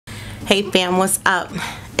Hey fam, what's up?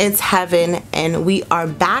 It's Heaven and we are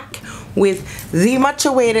back with the much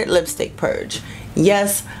awaited lipstick purge.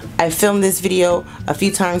 Yes, I filmed this video a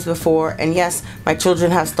few times before, and yes, my children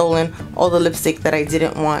have stolen all the lipstick that I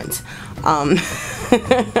didn't want. But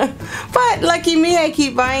lucky me, I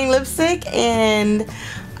keep buying lipstick, and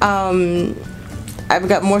I've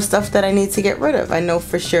got more stuff that I need to get rid of. I know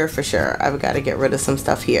for sure I've got to get rid of some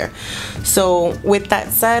stuff here. So with that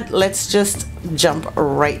said, let's just jump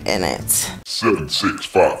right in it. 7, 6,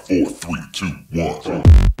 5, 4, 3, 2, 1.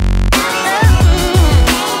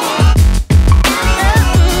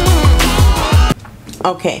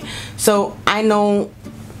 Okay, so I know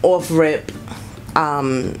off rip,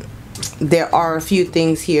 there are a few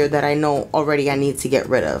things here that I know already I need to get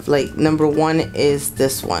rid of. Like, number one is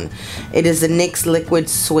this one. It is the NYX Liquid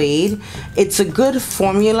Suede. It's a good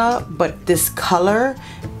formula, but this color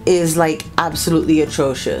is like absolutely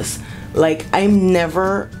atrocious. Like, I'm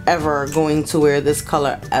never ever going to wear this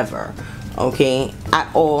color ever, okay, at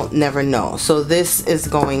all. Never, no. So this is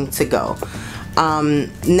going to go.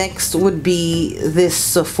 Next would be this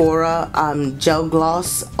Sephora Gel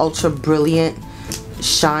Gloss Ultra Brilliant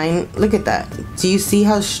Shine. Look at that. Do you see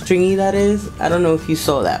how stringy that is? I don't know if you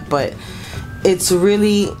saw that, but it's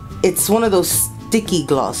one of those sticky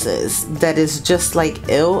glosses that is just like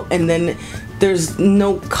ill, and then there's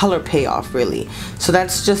no color payoff really. So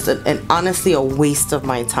that's just honestly a waste of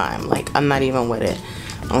my time. Like, I'm not even with it,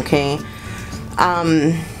 okay?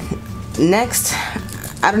 Next,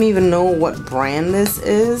 I don't even know what brand this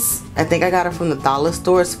is. I think I got it from the dollar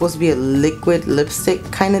store. It's supposed to be a liquid lipstick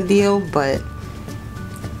kind of deal, but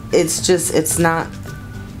it's just, it's not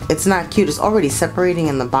cute. It's already separating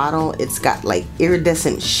in the bottle. It's got like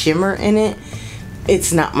iridescent shimmer in it.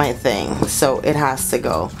 It's not my thing, so it has to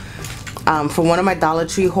go. For one of my Dollar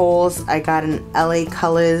Tree hauls, I got an LA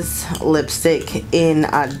Colors lipstick in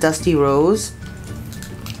Dusty Rose.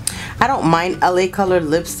 I don't mind LA colored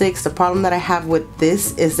lipsticks. The problem that I have with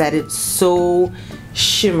this is that it's so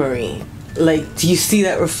shimmery. Like, do you see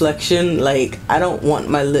that reflection? Like, I don't want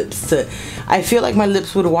my lips to, I feel like my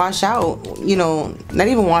lips would wash out, you know, not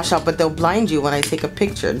even wash out, but they'll blind you when I take a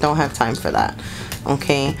picture. Don't have time for that,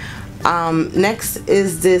 okay? Next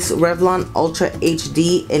is this Revlon Ultra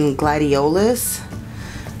HD in Gladiolus.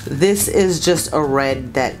 This is just a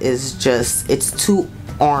red that is just, it's too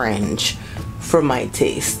orange for my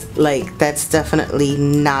taste. Like, that's definitely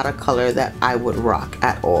not a color that I would rock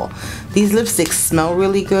at all. These lipsticks smell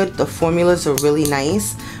really good, the formulas are really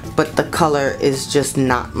nice, but the color is just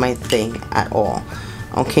not my thing at all,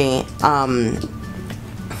 okay? I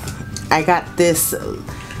got this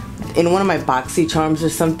in one of my boxy charms or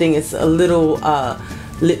something. It's a little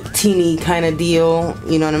lip teeny kind of deal,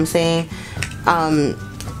 you know what I'm saying?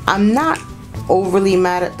 I'm not overly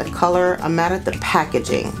mad at the color. I'm mad at the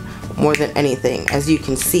packaging more than anything. As you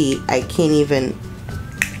can see, I can't even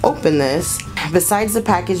open this. Besides the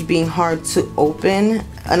package being hard to open,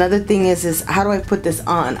 another thing is how do I put this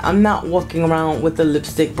on? I'm not walking around with a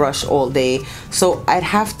lipstick brush all day, so I'd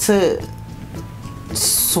have to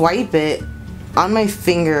swipe it on my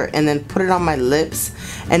finger and then put it on my lips,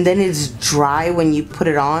 and then it's dry when you put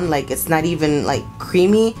it on. Like, it's not even like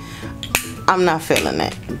creamy. I'm not feeling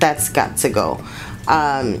it. That's got to go.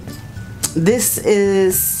 This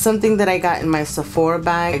is something that I got in my Sephora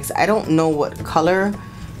bags. I don't know what color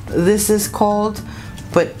this is called,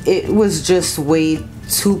 but it was just way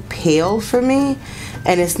too pale for me,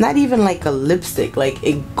 and it's not even like a lipstick. Like,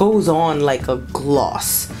 it goes on like a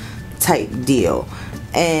gloss type deal,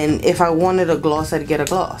 and if I wanted a gloss, I'd get a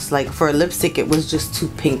gloss. Like, for a lipstick, it was just too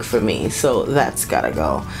pink for me, so that's gotta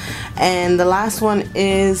go. And the last one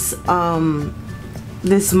is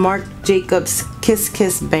this Marc Jacobs Kiss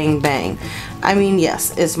Kiss Bang Bang. I mean,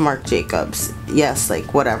 yes, it's Marc Jacobs. Yes,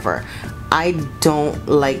 like, whatever. I don't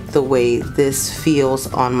like the way this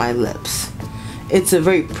feels on my lips. It's a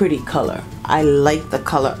very pretty color. I like the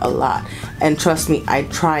color a lot. And trust me, I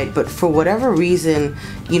tried, but for whatever reason,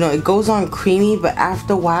 you know, it goes on creamy, but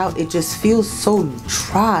after a while, it just feels so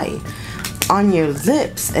dry on your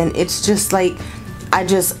lips. And it's just like,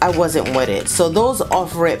 I wasn't with it. So those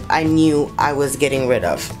off rip, I knew I was getting rid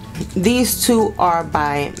of. These two are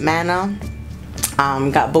by Mana.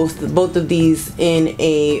 Got both of these in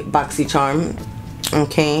a boxy charm,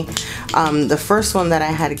 okay? The first one that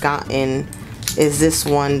I had gotten is this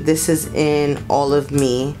one. This is in Olive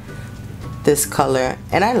Me, this color,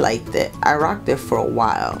 and I liked it. I rocked it for a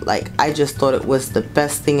while. Like, I just thought it was the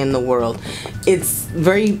best thing in the world. It's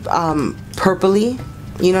very purpley.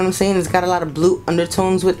 You know what I'm saying? It's got a lot of blue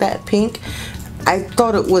undertones with that pink. I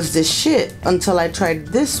thought it was the shit until I tried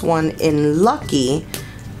this one in Lucky,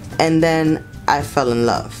 and then I fell in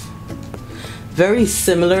love. very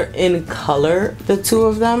similar in color, the two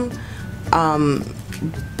of them,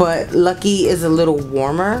 but Lucky is a little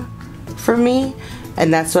warmer for me,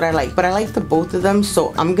 and that's what I like. But I like the both of them,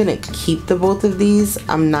 so I'm gonna keep the both of these.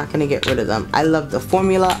 I'm not gonna get rid of them. I love the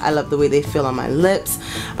formula. I love the way they feel on my lips.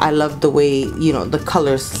 I love the way, you know, the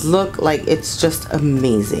colors look. Like, it's just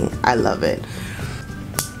amazing. I love it.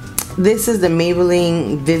 This is the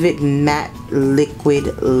Maybelline Vivid Matte Liquid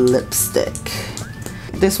Lipstick.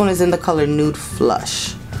 This one is in the color Nude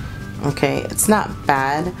Flush. Okay, it's not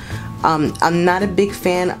bad. I'm not a big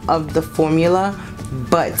fan of the formula,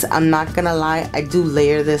 but I'm not gonna lie, I do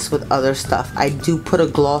layer this with other stuff. I do put a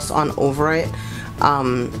gloss on over it.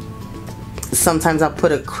 Sometimes I'll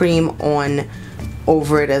put a cream on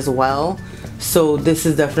over it as well. So this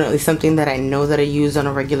is definitely something that I know that I use on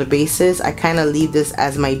a regular basis. I kind of leave this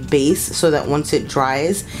as my base so that once it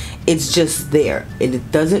dries, it's just there.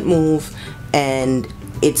 It doesn't move and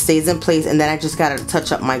it stays in place, and then I just gotta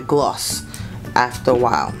touch up my gloss after a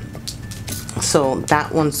while. So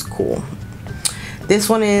that one's cool. This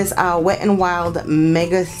one is Wet n Wild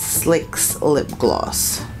Mega Slicks Lip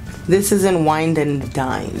Gloss. This is in Wined and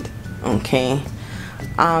Dined, okay?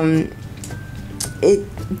 It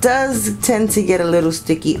does tend to get a little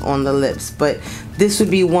sticky on the lips, but this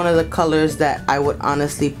would be one of the colors that I would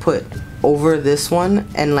honestly put over this one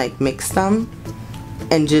and like mix them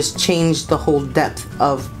and just change the whole depth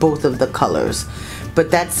of both of the colors.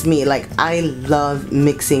 But that's me. Like, I love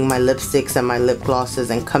mixing my lipsticks and my lip glosses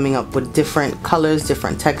and coming up with different colors,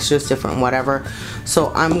 different textures, different whatever.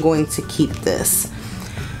 So I'm going to keep this.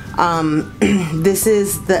 This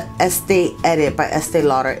is the Estee Edit by Estee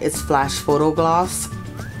Lauder. It's Flash Photo Gloss.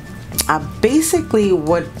 Basically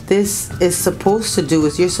what this is supposed to do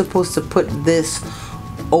is you're supposed to put this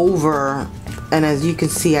over, and as you can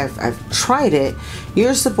see, I've tried it.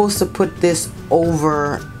 You're supposed to put this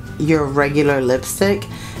over your regular lipstick,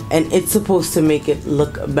 and it's supposed to make it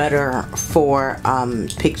look better for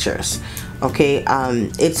pictures. Okay,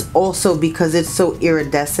 it's also because it's so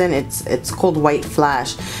iridescent, it's called White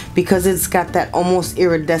Flash because it's got that almost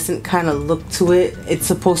iridescent kind of look to it. It's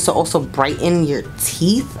supposed to also brighten your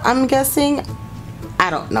teeth, I'm guessing. I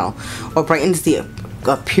don't know, or brightens the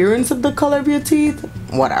appearance of the color of your teeth,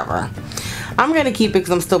 whatever. I'm gonna keep it because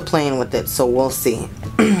I'm still playing with it, so we'll see.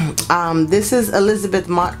 This is Elizabeth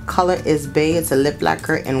Mott, color is Bay. It's a lip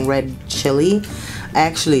lacquer in red chili. I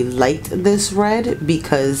actually liked this red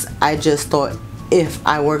because I just thought if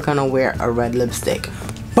I were gonna wear a red lipstick,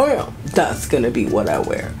 bam, that's gonna be what I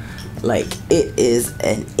wear. Like, it is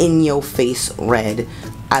an in your face red.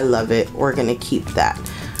 I love it. We're gonna keep that.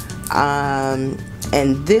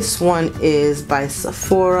 And this one is by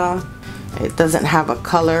Sephora. It doesn't have a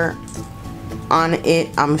color on it.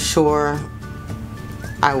 I'm sure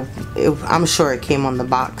it came on the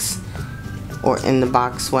box or in the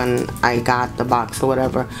box when I got the box or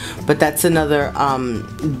whatever, but that's another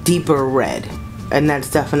deeper red, and that's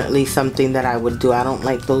definitely something that I would do. I don't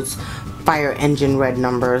like those fire engine red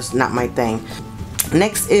numbers, not my thing.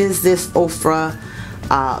 Next is this Ofra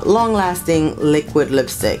long lasting liquid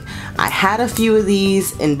lipstick. I had a few of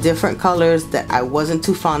these in different colors that I wasn't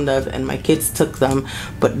too fond of, and my kids took them,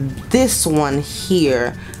 but this one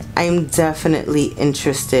here I'm definitely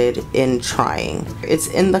interested in trying. It's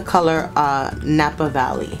in the color Napa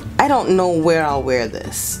Valley. I don't know where I'll wear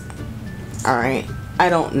this. Alright, I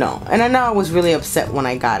don't know. And I know I was really upset when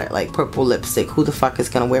I got it, like purple lipstick. Who the fuck is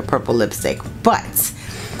gonna wear purple lipstick? But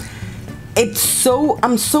it's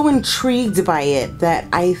I'm so intrigued by it that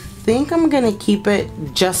I think I'm gonna keep it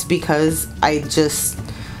just because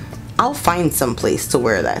I'll find some place to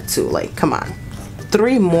wear that too. Like, come on.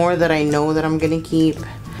 3 more that I know that I'm gonna keep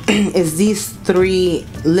is these 3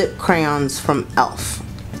 lip crayons from e.l.f.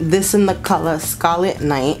 This in the color Scarlet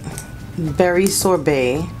Night, Berry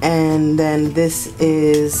Sorbet, and then this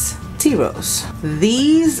is Tea Rose.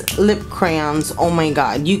 These lip crayons, oh my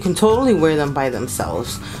god, you can totally wear them by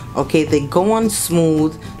themselves. Okay, they go on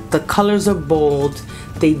smooth, the colors are bold,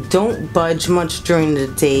 they don't budge much during the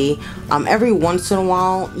day. Every once in a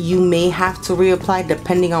while you may have to reapply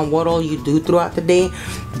depending on what all you do throughout the day,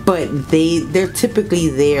 but they're typically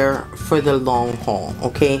there for the long haul.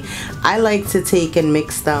 Okay, I like to take and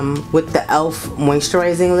mix them with the e.l.f.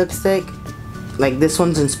 moisturizing lipstick, like this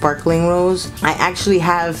one's in Sparkling Rose. I actually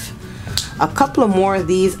have a couple of more of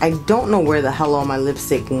these. I don't know where the hell all my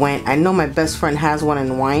lipstick went. I know my best friend has one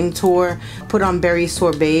in Wine Tour. Put on Berry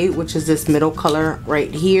Sorbet, which is this middle color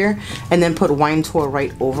right here, and then put Wine Tour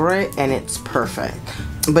right over it, and it's perfect.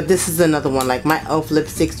 But this is another one, like my e.l.f.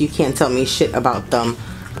 lipsticks, you can't tell me shit about them.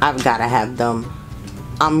 I've gotta have them.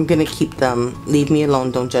 I'm gonna keep them. Leave me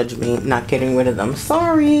alone, don't judge me. Not getting rid of them.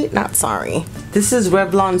 Sorry, not sorry. This is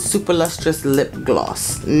Revlon Super Lustrous Lip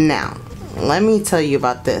Gloss. Now, let me tell you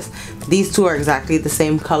about this. These two are exactly the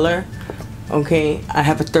same color. Okay, I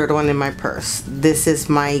have a third one in my purse. This is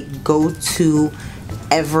my go-to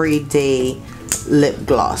everyday lip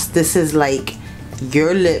gloss. This is like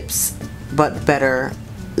your lips, but better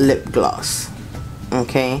lip gloss.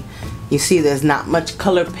 Okay, you see there's not much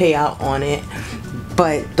color payout on it,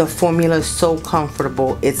 but the formula is so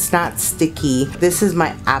comfortable. It's not sticky. This is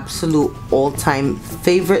my absolute all-time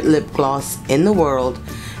favorite lip gloss in the world,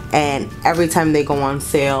 and every time they go on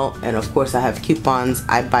sale, and of course I have coupons,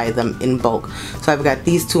 I buy them in bulk. So I've got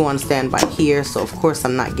these two on standby here, so of course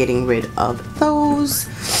I'm not getting rid of those.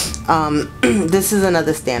 This is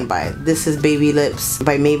another standby. This is Baby Lips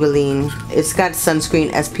by Maybelline. It's got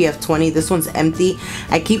sunscreen SPF 20. This one's empty.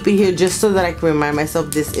 I keep it here just so that I can remind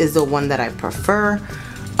myself this is the one that I prefer.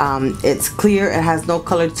 It's clear, it has no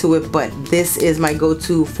color to it, but this is my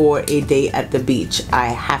go-to for a day at the beach. I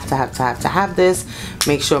have to have this.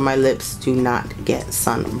 Make sure my lips do not get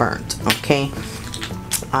sunburnt. Okay,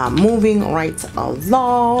 moving right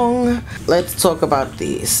along, let's talk about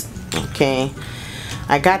these. Okay,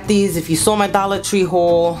 I got these. If you saw my Dollar Tree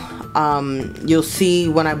haul, you'll see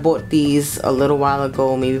when I bought these a little while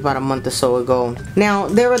ago, maybe about a month or so ago. Now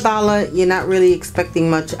they're $1. You're not really expecting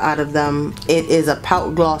much out of them. It is a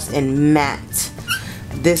pout gloss in matte.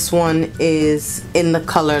 This one is in the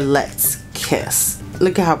color Let's Kiss.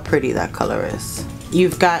 Look at how pretty that color is.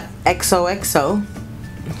 You've got XOXO.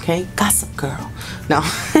 Okay, Gossip Girl. No,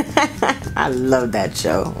 I love that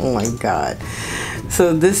show. Oh my god.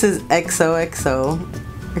 So this is XOXO.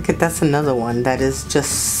 Look at, that's another one that is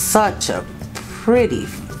just such a pretty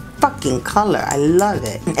fucking color. I love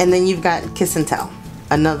it. And then you've got Kiss and Tell,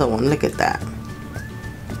 another one. Look at that.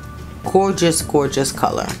 Gorgeous, gorgeous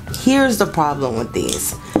color. Here's the problem with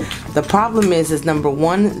these. The problem is number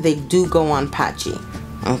one, they do go on patchy.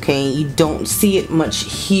 Okay, you don't see it much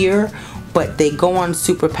here, but they go on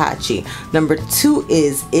super patchy. Number two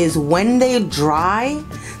is when they dry,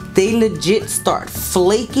 they legit start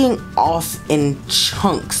flaking off in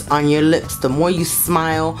chunks on your lips. The more you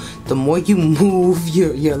smile, the more you move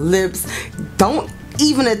your lips. Don't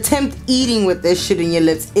even attempt eating with this shit in your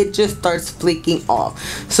lips. It just starts flaking off.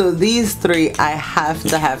 So these three I have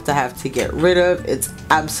to get rid of. It's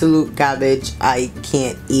absolute garbage. I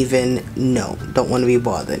can't even, no, don't want to be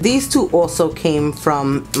bothered. These two also came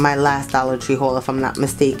from my last Dollar Tree haul, if I'm not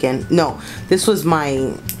mistaken. No, this was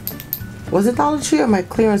my, was it Dollar Tree or my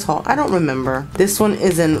clearance haul? I don't remember. This one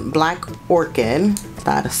is in Black Orchid.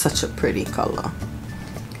 That is such a pretty color.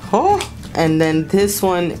 Oh, and then this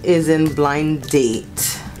one is in Blind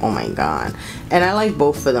Date. Oh my god. And I like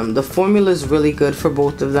both of them. The formula is really good for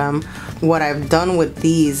both of them. What I've done with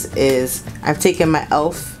these is I've taken my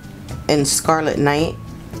e.l.f. in Scarlet Night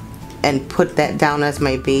and put that down as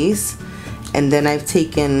my base. And then I've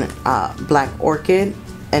taken Black Orchid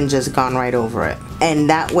and just gone right over it. And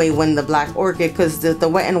that way when the Black Orchid, because the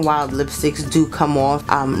Wet n Wild lipsticks do come off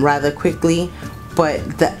rather quickly, but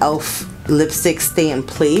the e.l.f. lipsticks stay in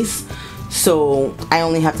place. So I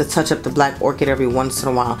only have to touch up the Black Orchid every once in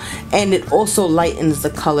a while. And it also lightens the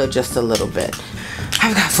color just a little bit.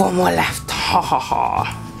 I've got 4 more left. Ha ha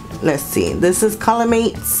ha. Let's see. This is Color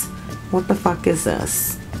Mates. What the fuck is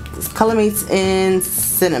this? It's Color Mates in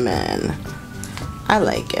Cinnamon. I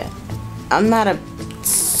like it. I'm not a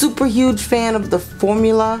super huge fan of the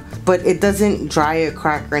formula, but it doesn't dry or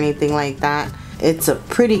crack or anything like that. It's a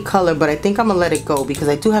pretty color, but I think I'm gonna let it go because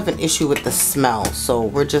I do have an issue with the smell, so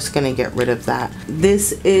we're just gonna get rid of that.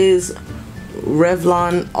 This is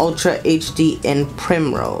Revlon Ultra HD in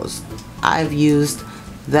Primrose. I've used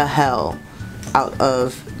the hell out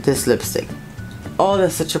of this lipstick. Oh,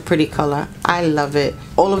 that's such a pretty color. I love it.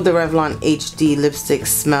 All of the Revlon HD lipsticks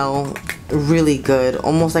smell really good,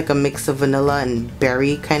 almost like a mix of vanilla and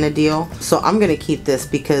berry kind of deal. So I'm gonna keep this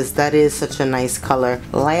because that is such a nice color.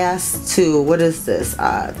 Last two, what is this?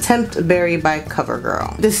 Tempt Berry by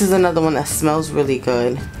CoverGirl. This is another one that smells really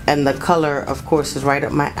good, and the color of course is right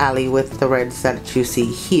up my alley with the reds that you see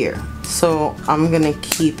here. So I'm gonna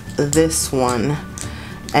keep this one.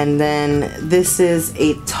 And then this is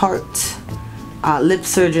a Tarte Lip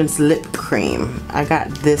Surgeon's lip cream. I got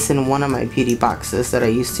this in one of my beauty boxes that I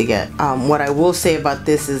used to get. What I will say about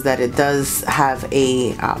this is that it does have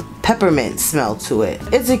a peppermint smell to it.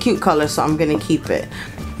 It's a cute color, so I'm gonna keep it.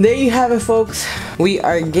 There you have it, folks. We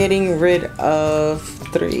are getting rid of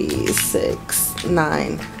 3, 6,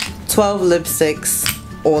 9, 12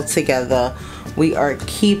 lipsticks altogether. We're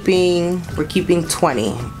keeping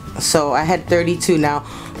 20. So I had 32 now.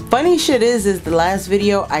 Funny shit is the last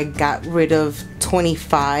video I got rid of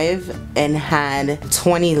 25 and had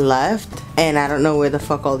 20 left, and I don't know where the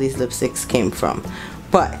fuck all these lipsticks came from.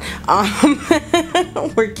 But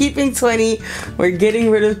we're keeping 20, we're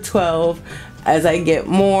getting rid of 12 as I get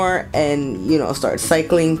more and, you know, start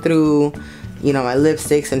cycling through, you know, my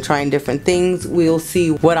lipsticks and trying different things. We'll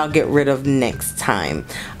see what I'll get rid of next time.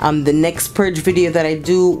 The next purge video that I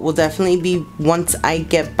do will definitely be once I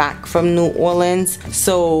get back from New Orleans.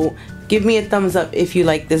 So give me a thumbs up if you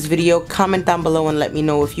like this video. Comment down below and let me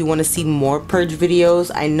know if you want to see more purge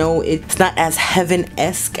videos. I know it's not as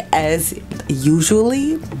heaven-esque as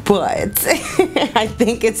usually, but I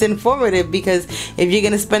think it's informative, because if you're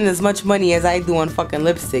gonna spend as much money as I do on fucking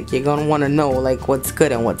lipstick, you're gonna want to know like what's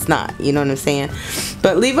good and what's not, you know what I'm saying?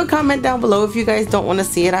 But leave a comment down below. If you guys don't want to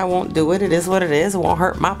see it, I won't do it. It is what it is. It won't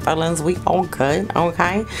hurt my feelings. We all good,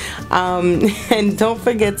 okay? And don't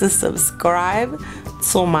forget to subscribe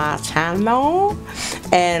to my channel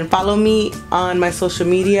and follow me on my social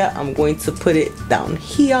media. I'm going to put it down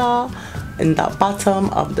here in the bottom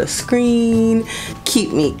of the screen.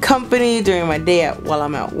 Keep me company during my day while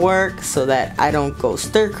I'm at work so that I don't go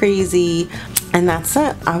stir crazy. And that's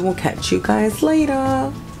it. I will catch you guys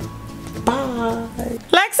later. Bye.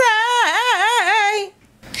 Lexi!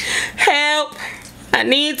 Help! I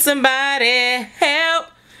need somebody. Help!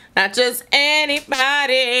 Not just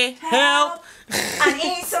anybody. Help! I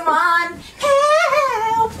need someone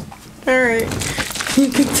help. Alright, you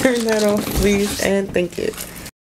can turn that off please, and thank you.